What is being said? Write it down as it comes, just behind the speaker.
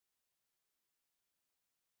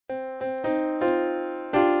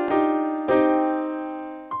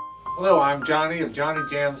Hello, I'm Johnny of Johnny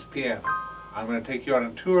Jams Piano. I'm going to take you on a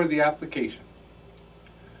tour of the application.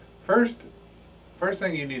 First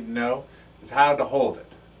thing you need to know is how to hold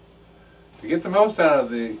it. To get the most out of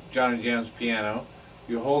the Johnny Jams piano,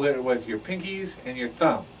 you hold it with your pinkies and your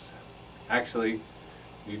thumbs. Actually,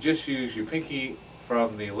 you just use your pinky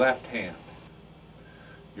from the left hand.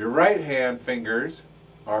 Your right hand fingers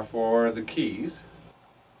are for the keys.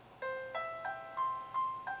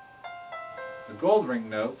 The gold ring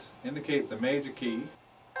notes indicate the major key,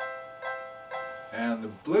 and the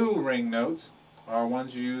blue ring notes are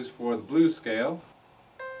ones you use for the blues scale.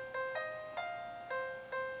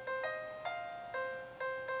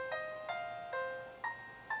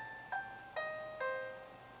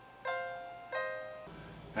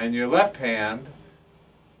 And your left hand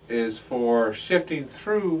is for shifting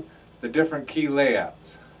through the different key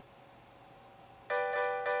layouts.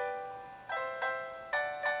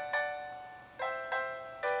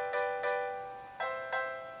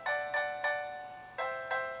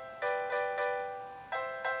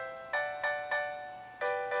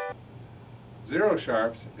 Zero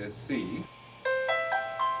sharps is C,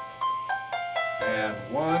 and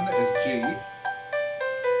 1 is G,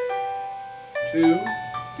 2,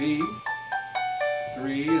 D,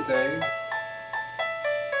 3 is A,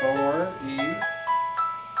 4, E,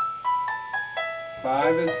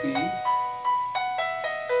 5 is B,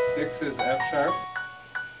 6 is F sharp,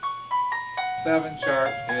 7 sharp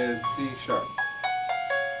is C sharp.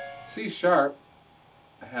 C sharp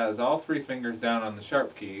has all 3 fingers down on the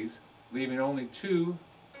sharp keys, leaving only 2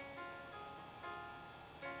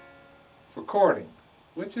 for chording,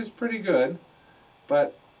 which is pretty good,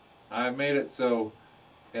 but I've made it so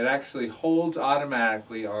it actually holds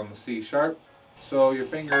automatically on the C sharp, so your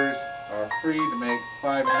fingers are free to make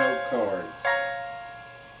 5-note chords.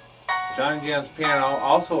 Johnny Jams Piano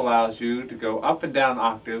also allows you to go up and down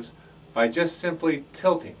octaves by just simply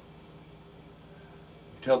tilting.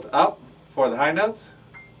 Tilt up for the high notes,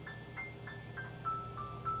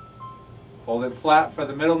 hold it flat for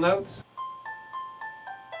the middle notes,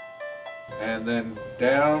 and then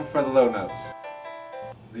down for the low notes.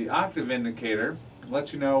 The octave indicator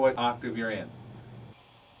lets you know what octave you're in.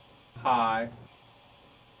 High,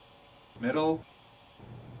 middle,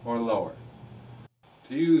 or lower.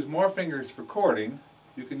 To use more fingers for chording,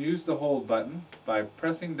 you can use the hold button by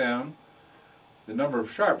pressing down the number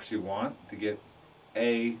of sharps you want to get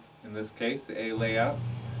A, in this case, the A layout.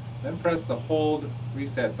 Then press the hold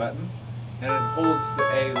reset button and it holds the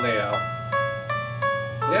A layout.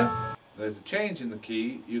 If there's a change in the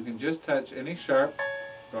key, you can just touch any sharp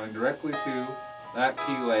going directly to that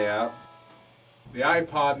key layout. The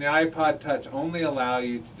iPod and the iPod Touch only allow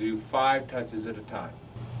you to do 5 touches at a time.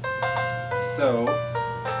 So,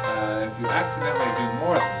 if you accidentally do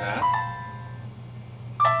more than that,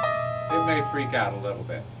 it may freak out a little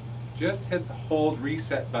bit. Just hit the hold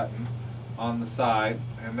reset button on the side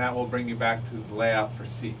and that will bring you back to the layout for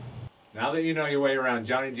C. Now that you know your way around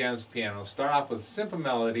Johnny Jams Piano, start off with a simple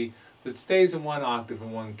melody that stays in one octave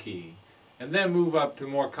and one key, and then move up to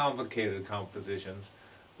more complicated compositions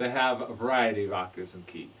that have a variety of octaves and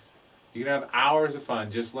keys. You can have hours of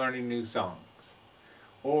fun just learning new songs.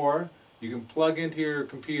 Or you can plug into your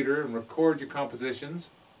computer and record your compositions,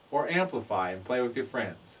 or amplify and play with your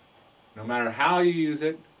friends. No matter how you use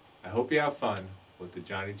it, I hope you have fun with the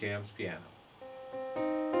Johnny Jams Piano.